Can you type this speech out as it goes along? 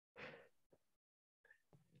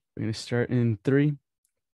We're going to start in three,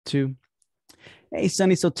 two. Hey,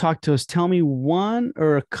 Sonny. So talk to us. Tell me one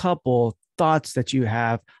or a couple thoughts that you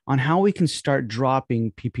have on how we can start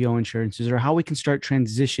dropping PPO insurances or how we can start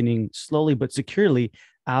transitioning slowly but securely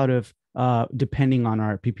out of depending on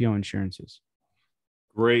our PPO insurances.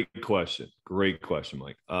 Great question. Great question,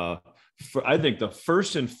 Mike. I think the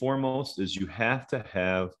first and foremost is you have to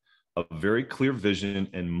have a very clear vision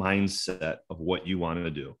and mindset of what you want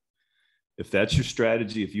to do. If that's your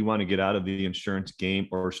strategy, if you want to get out of the insurance game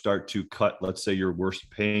or start to cut, let's say, your worst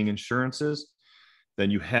paying insurances, then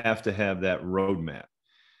you have to have that roadmap.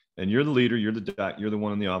 And you're the leader, you're the doc, you're the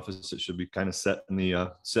one in the office that should be kind of setting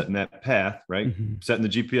that path, right? Mhm. Setting the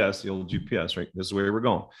GPS, the old GPS, right? This is where we're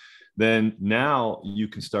going. Then now you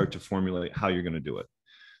can start to formulate how you're going to do it.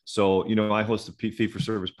 So, I host a fee for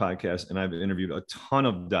service podcast, and I've interviewed a ton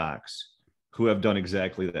of docs who have done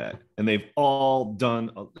exactly that. And they've all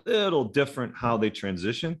done a little different how they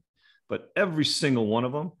transition, but every single one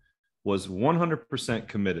of them was 100%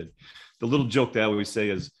 committed. The little joke that I always say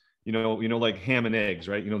is, like ham and eggs,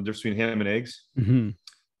 right? The difference between ham and eggs. Mhm.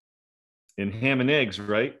 In ham and eggs,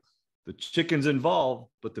 right? The chicken's involved,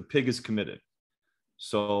 but the pig is committed.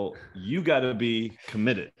 So you got to be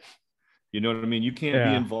committed. You know what I mean? You can't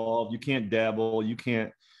be Yeah. involved. You can't dabble. You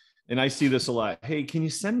can't. And I see this a lot. Hey, can you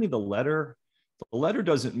send me the letter? The letter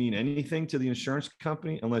doesn't mean anything to the insurance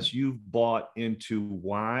company unless you've bought into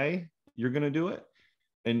why you're going to do it.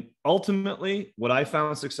 And ultimately, what I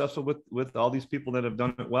found successful with all these people that have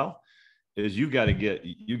done it well is you got to get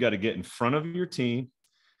in front of your team,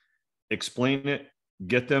 explain it,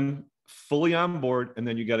 get them fully on board, and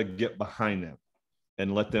then you got to get behind them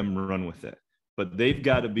and let them run with it. But they've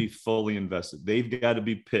got to be fully invested. They've got to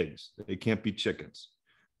be pigs. They can't be chickens.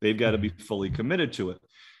 They've got to be fully committed to it.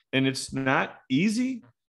 And it's not easy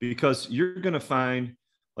because you're going to find,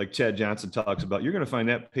 like Chad Johnson talks about, you're going to find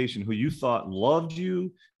that patient who you thought loved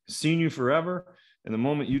you, seen you forever. And the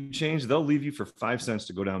moment you change, they'll leave you for 5 cents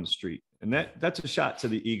to go down the street. And that's a shot to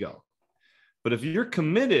the ego. But if you're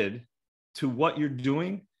committed to what you're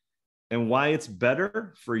doing and why it's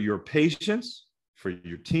better for your patients, for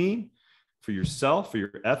your team, for yourself, for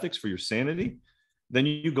your ethics, for your sanity, then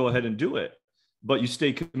you go ahead and do it, but you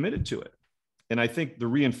stay committed to it. And I think the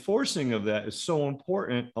reinforcing of that is so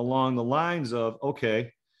important along the lines of,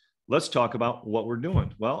 okay, let's talk about what we're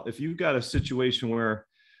doing. Well, if you've got a situation where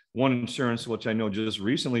one insurance, which I know just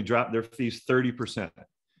recently dropped their fees 30%,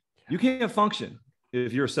 you can't function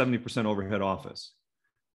if you're a 70% overhead office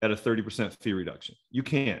at a 30% fee reduction. You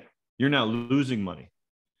can't. You're now losing money.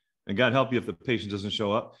 And God help you if the patient doesn't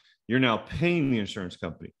show up, you're now paying the insurance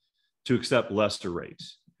company to accept lesser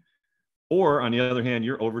rates. Or on the other hand,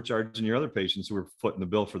 you're overcharging your other patients who are footing the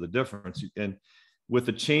bill for the difference. And with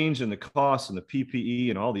the change in the costs and the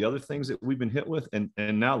PPE and all the other things that we've been hit with, and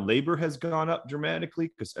now labor has gone up dramatically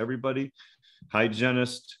because everybody,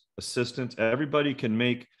 hygienist, assistants, everybody can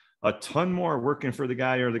make a ton more working for the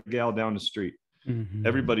guy or the gal down the street. Mhm.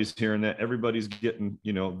 Everybody's hearing that. Everybody's getting,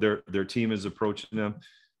 their team is approaching them.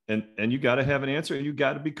 And you got to have an answer and you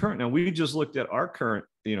got to be current. Now, we just looked at our current,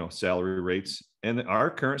 salary rates, and our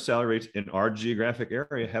current salary rates in our geographic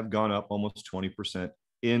area have gone up almost 20%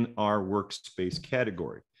 in our workspace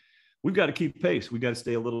category. We've got to keep pace. We got to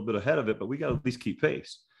stay a little bit ahead of it, but we got to at least keep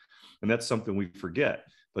pace. And that's something we forget,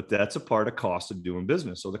 but that's a part of cost of doing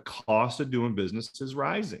business. So the cost of doing business is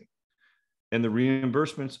rising and the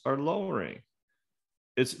reimbursements are lowering.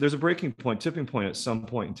 There's a breaking point, tipping point at some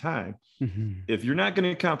point in time. Mhm. If you're not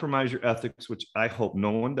going to compromise your ethics, which I hope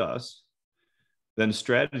no one does, then the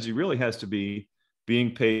strategy really has to be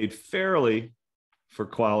being paid fairly for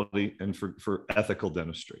quality and for ethical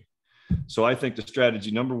dentistry. So I think the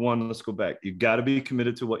strategy, number one, let's go back. You got to be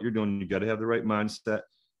committed to what you're doing. You got to have the right mindset.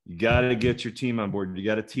 You got to get your team on board. You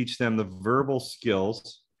got to teach them the verbal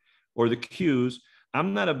skills or the cues.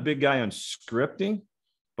 I'm not a big guy on scripting,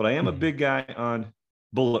 but I am a Mhm. big guy on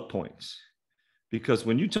bullet points. Because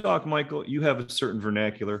when you talk, Michael, you have a certain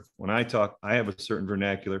vernacular. When I talk, I have a certain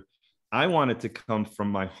vernacular. I want it to come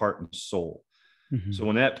from my heart and soul. So Mhm.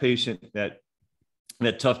 when that patient, that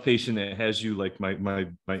tough patient that has you like my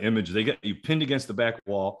image, they get you pinned against the back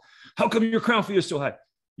wall. How come your crown fee is so high?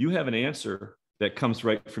 You have an answer that comes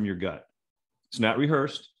right from your gut. It's not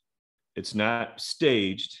rehearsed. It's not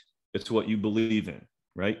staged. It's what you believe in,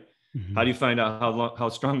 right? How do Mhm. you find out how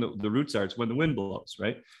strong the roots are? It's when the wind blows,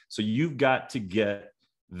 right? So you've got to get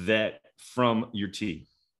that from your team.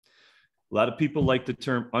 A lot of people like the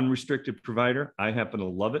term unrestricted provider. I happen to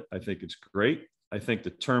love it. I think it's great. I think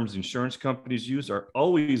the terms insurance companies use are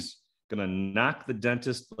always going to knock the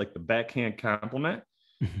dentist like the backhand compliment.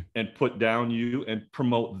 and put down you and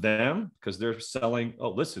promote them because they're selling. Oh,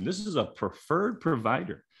 listen, this is a preferred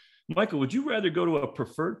provider. Michael, would you rather go to a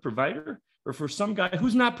preferred provider or for some guy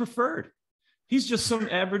who's not preferred? He's just some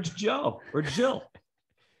average Joe or Jill,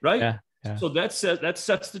 right? Yeah. Yeah. So that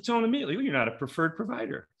sets the tone immediately. Well, you're not a preferred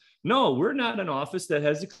provider. No, we're not an office that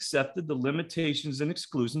has accepted the limitations and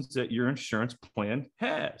exclusions that your insurance plan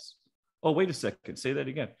has. Oh, wait a second. Say that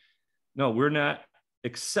again. No, we're not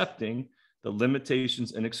accepting the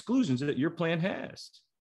limitations and exclusions that your plan has.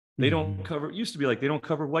 They don't cover, it used to be like they don't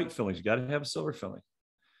cover white fillings. You got to have a silver filling.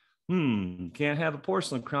 Can't have a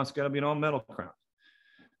porcelain crown. It's got to be an all metal crown.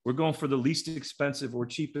 We're going for the least expensive or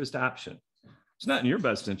cheapest option. It's not in your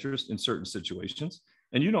best interest in certain situations,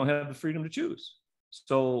 and you don't have the freedom to choose.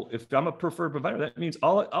 So if I'm a preferred provider, that means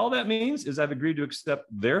all that means is I've agreed to accept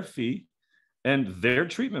their fee and their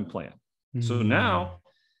treatment plan. So now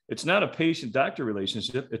it's not a patient-doctor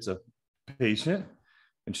relationship. It's a patient,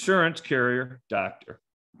 insurance carrier, doctor.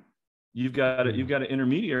 You've got an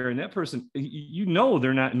intermediary, and that person,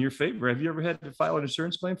 they're not in your favor. Have you ever had to file an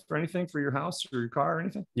insurance claim for anything for your house or your car or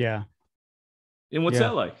anything? Yeah. And what's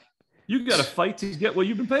that like? You got to fight to get what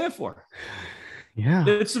you've been paying for. Yeah.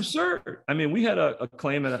 It's absurd. I mean, we had a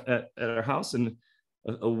claim at our house, and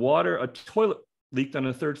a toilet leaked on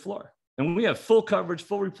the third floor. And we have full coverage,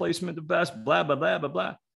 full replacement, the best, blah, blah, blah, blah,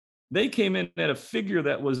 blah. They came in at a figure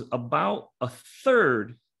that was about a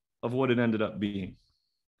third of what it ended up being.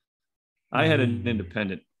 I had an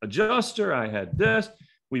independent adjuster. I had this.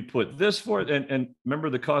 We put this for it. And remember,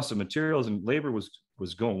 the cost of materials and labor was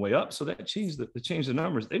going way up. So that changed the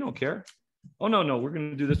numbers. They don't care. Oh, no, we're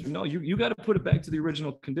going to do this. No, you got to put it back to the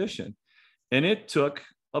original condition. And it took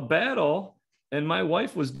a battle. And my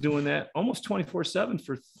wife was doing that almost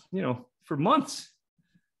 24/7 for months,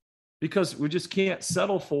 because we just can't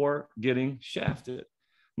settle for getting shafted.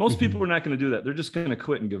 Most people are not going to do that. They're just going to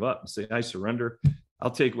quit and give up and say, I surrender. I'll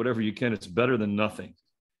take whatever you can. It's better than nothing.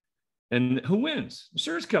 And who wins?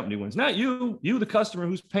 Insurance company wins, not you. You, the customer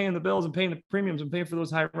who's paying the bills and paying the premiums and paying for those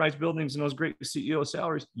high-rise buildings and those great CEO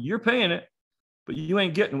salaries. You're paying it, but you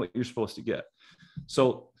ain't getting what you're supposed to get.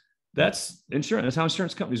 So that's insurance. That's how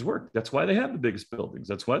insurance companies work. That's why they have the biggest buildings.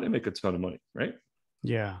 That's why they make a ton of money, right?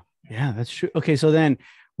 Yeah. Yeah, that's true. Okay, so then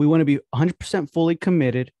we want to be 100% fully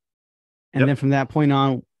committed. And then from that point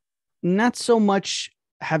on, not so much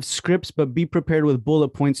have scripts, but be prepared with bullet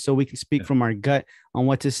points so we can speak from our gut on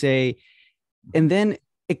what to say. And then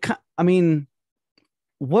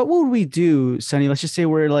what would we do, Sonny? Let's just say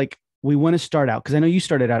we want to start out, because I know you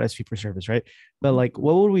started out as fee for service, right? But like,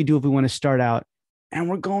 what would we do if we want to start out and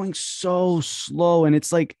we're going so slow, and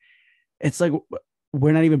it's like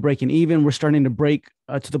we're not even breaking even. We're starting to break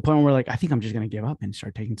to the point where we're like, I think I'm just going to give up and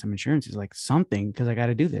start taking some insurances, like something, because I got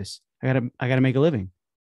to do this. I got to make a living.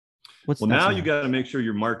 Now you got to make sure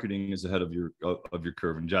your marketing is ahead of your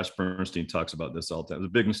curve. And Josh Bernstein talks about this all the time. It was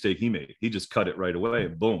a big mistake he made. He just cut it right away,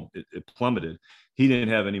 and boom, it plummeted. He didn't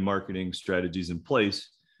have any marketing strategies in place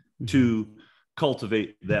to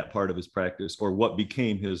cultivate that part of his practice, or what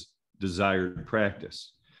became his desired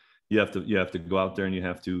practice. You have to go out there and you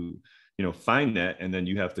have to, find that, and then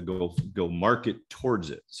you have to go market towards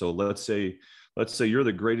it. So let's say you're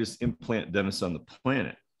the greatest implant dentist on the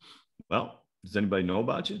planet. Well, does anybody know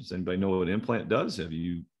about you? Does anybody know what an implant does? Have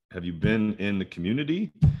you been in the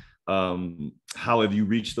community? How have you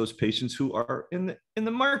reached those patients who are in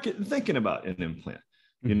the market and thinking about an implant?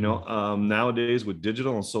 Nowadays with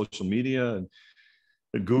digital and social media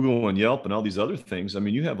and Google and Yelp and all these other things, I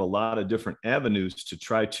mean, you have a lot of different avenues to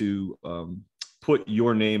try to put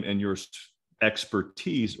your name and your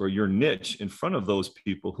expertise or your niche in front of those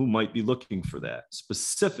people who might be looking for that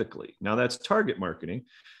specifically. Now, that's target marketing.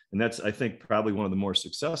 And that's, I think, probably one of the more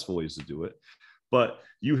successful ways to do it. But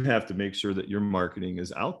you have to make sure that your marketing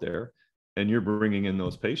is out there and you're bringing in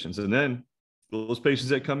those patients. And then those patients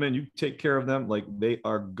that come in, you take care of them like they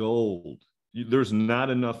are gold. There's not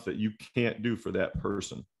enough that you can't do for that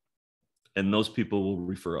person. And those people will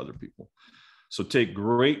refer other people. So take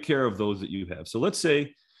great care of those that you have. So let's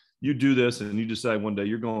say you do this and you decide one day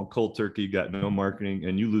you're going cold turkey, you got no marketing,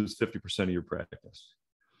 and you lose 50% of your practice.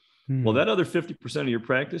 Well, that other 50% of your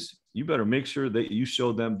practice, you better make sure that you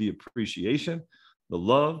show them the appreciation, the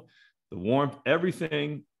love, the warmth,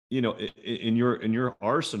 everything, in your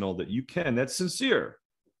arsenal that you can, that's sincere,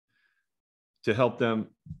 to help them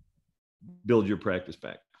build your practice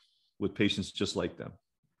back with patients just like them.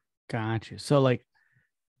 Gotcha. So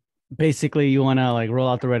basically you want to roll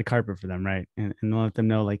out the red carpet for them, right? And let them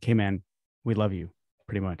know hey man, we love you,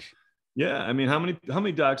 pretty much. Yeah. I mean, how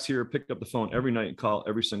many docs here pick up the phone every night and call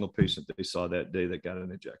every single patient that they saw that day that got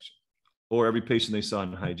an injection? or every patient they saw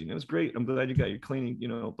in hygiene. It was great. I'm glad you got your cleaning,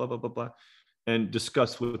 blah, blah, blah, blah. And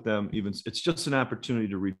discuss with them. Even it's just an opportunity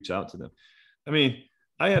to reach out to them. I mean,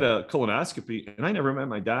 I had a colonoscopy and I never met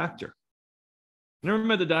my doctor. I never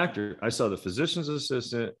met the doctor. I saw the physician's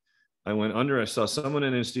assistant. I went under, I saw someone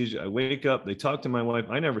in anesthesia. I wake up, they talk to my wife.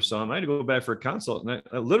 I never saw him. I had to go back for a consult. And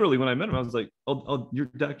I literally, when I met him, I was like, oh, you're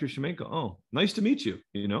Dr. Shemenko. Oh, nice to meet you,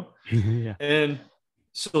 Yeah. And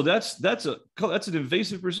so that's an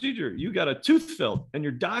invasive procedure. You got a tooth filled and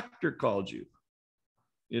your doctor called you.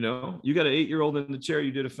 You got an 8-year-old in the chair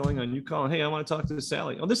you did a filling on, you call, hey, I want to talk to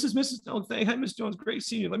Sally. Oh, this is Mrs. Oh, hi, Miss Jones. Great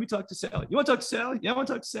seeing you. Let me talk to Sally. You want to talk to Sally? Yeah, I want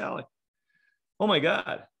to talk to Sally. Oh my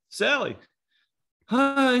God, Sally.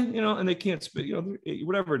 Hi, and they can't speak,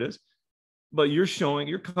 whatever it is, but you're calling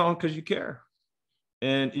because you care.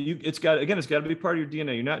 And it's got to be part of your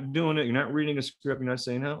DNA. You're not doing it. You're not reading a script. You're not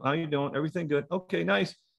saying, how you doing? Everything good. Okay,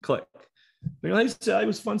 nice. Click. You're like, hey, Sally, it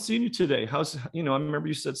was fun seeing you today. How's, I remember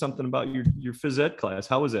you said something about your phys ed class.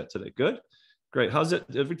 How was that today? Good. Great. How's it?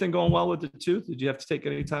 Everything going well with the tooth? Did you have to take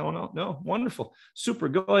any time out? No. Wonderful. Super.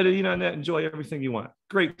 Go ahead and eat on that. Enjoy everything you want.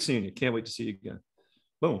 Great seeing you. Can't wait to see you again.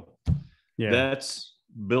 Boom. Yeah. That's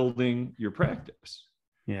building your practice.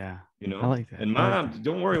 Yeah. I like that. And mom,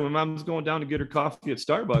 don't worry, when mom's going down to get her coffee at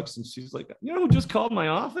Starbucks and she's like, who just called my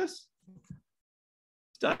office?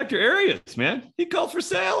 Dr. Arias, man. He called for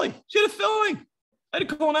Sally. She had a filling. I had a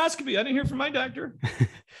colonoscopy. I didn't hear from my doctor.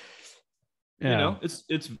 Yeah.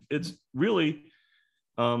 It's really,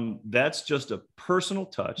 that's just a personal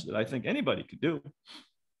touch that I think anybody could do.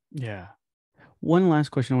 Yeah. One last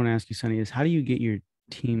question I want to ask you, Sonny, is how do you get your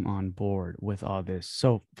team on board with all this?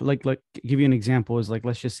 So like give you an example is like,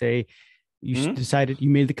 let's just say you decided, you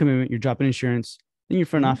made the commitment, you're dropping insurance, then your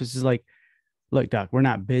front office is like, look, doc, we're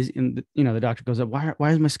not busy. And the doctor goes up, why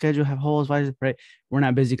does my schedule have holes? Why is it right? We're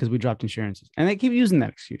not busy because we dropped insurances. And they keep using that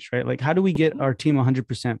excuse, right? Like, how do we get our team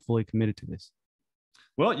 100% fully committed to this?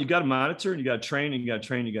 Well, you got to monitor and you got to train and you got to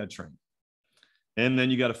train, you got to train. And then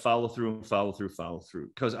you got to follow through.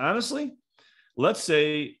 Because honestly, let's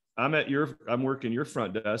say I'm working your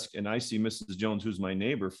front desk and I see Mrs. Jones, who's my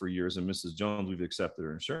neighbor for years, and Mrs. Jones, we've accepted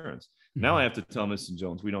her insurance. Mm-hmm. Now I have to tell Mrs.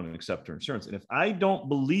 Jones, we don't accept her insurance. And if I don't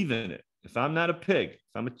believe in it, if I'm not a pig, if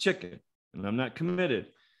I'm a chicken and I'm not committed,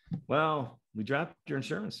 well, we dropped your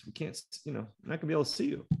insurance. We can't, I'm not gonna be able to see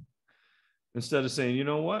you. Instead of saying, you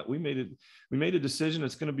know what, we made a decision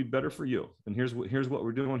that's going to be better for you. And here's what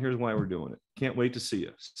we're doing. Here's why we're doing it. Can't wait to see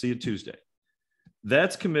you. See you Tuesday.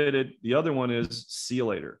 That's committed. The other one is see you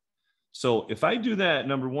later. So if I do that,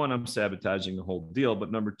 number one, I'm sabotaging the whole deal.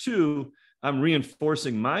 But number two, I'm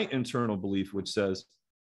reinforcing my internal belief, which says,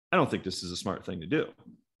 I don't think this is a smart thing to do.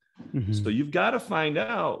 Mm-hmm. So you've got to find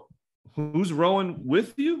out who's rowing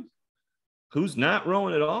with you, who's not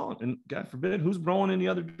rowing at all. And God forbid, who's rowing in the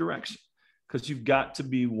other direction. Because you've got to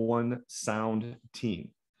be one sound team.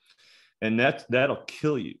 And that'll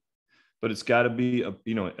kill you. But it's got to be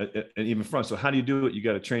an even front. So how do you do it? You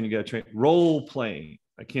got to train. Role playing.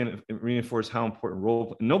 I can't reinforce how important role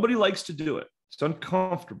play. Nobody likes to do it. It's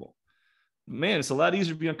uncomfortable. Man, it's a lot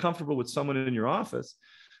easier to be uncomfortable with someone in your office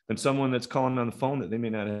than someone that's calling on the phone that they may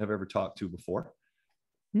not have ever talked to before.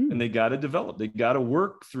 And they got to develop. They got to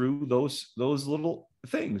work through those little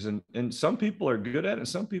things. And some people are good at it. And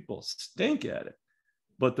some people stink at it.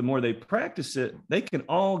 But the more they practice it, they can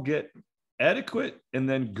all get adequate and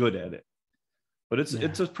then good at it. But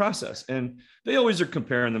it's a process. And they always are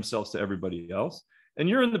comparing themselves to everybody else. And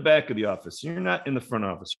you're in the back of the office. You're not in the front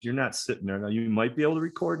office. You're not sitting there. Now, you might be able to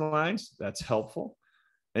record lines. That's helpful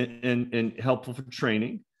and helpful for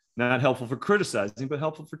training. Not helpful for criticizing, but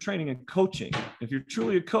helpful for training and coaching. If you're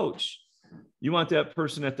truly a coach, you want that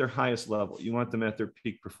person at their highest level. You want them at their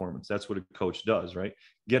peak performance. That's what a coach does, right?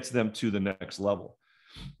 Gets them to the next level,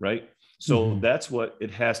 right? So that's what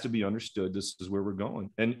it has to be understood. This is where we're going.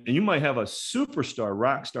 And you might have a superstar,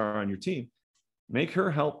 rock star on your team. Make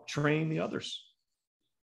her help train the others.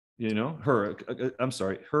 Her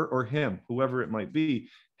or him, whoever it might be,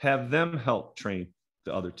 have them help train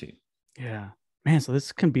the other team. Yeah. Man, so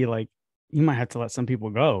this can be like, you might have to let some people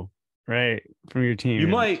go, right, from your team. You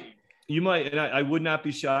might, and I would not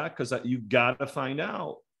be shocked because you got to find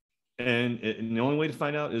out. And the only way to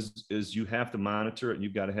find out is you have to monitor it, and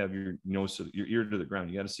you've got to have your your ear to the ground.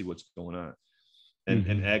 You got to see what's going on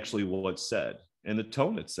and actually what's said and the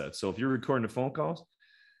tone that's said. So if you're recording the phone calls,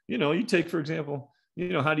 you take, for example,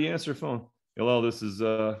 how do you answer a phone? Hello, this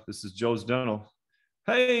is Joe's Dental.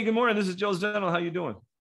 Hey, good morning. This is Joe's Dental. How you doing?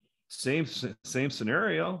 Same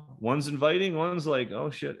scenario. One's inviting, one's like, oh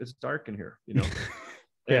shit, it's dark in here,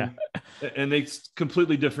 and they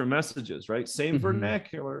completely different messages, right? Same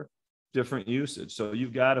vernacular, different usage. So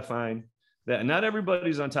you've got to find that not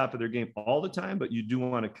everybody's on top of their game all the time, but you do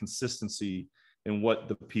want a consistency in what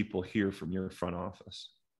the people hear from your front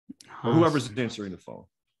office or whoever's Awesome. answering the phone.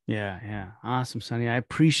 Yeah, yeah. Awesome, Sonny. I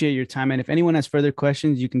appreciate your time. And if anyone has further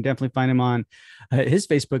questions, you can definitely find him on his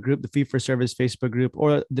Facebook group, the Fee for Service Facebook group,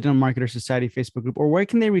 or the Dental Marketer Society Facebook group, or where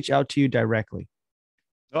can they reach out to you directly?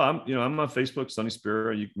 Oh, I'm on Facebook, Sonny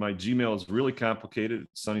Spera. My Gmail is really complicated.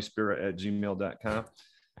 It's sonnyspera@gmail.com.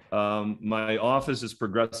 My office is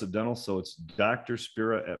Progressive Dental, so it's Dr.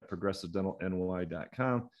 Spera at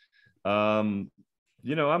progressivedentalny.com. I'm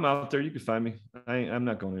out there. You can find me. I'm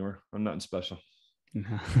not going anywhere. I'm nothing special.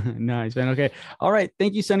 Nice, man. Okay. All right.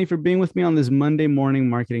 Thank you, Sonny, for being with me on this Monday morning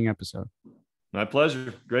marketing episode. My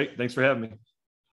pleasure. Great. Thanks for having me.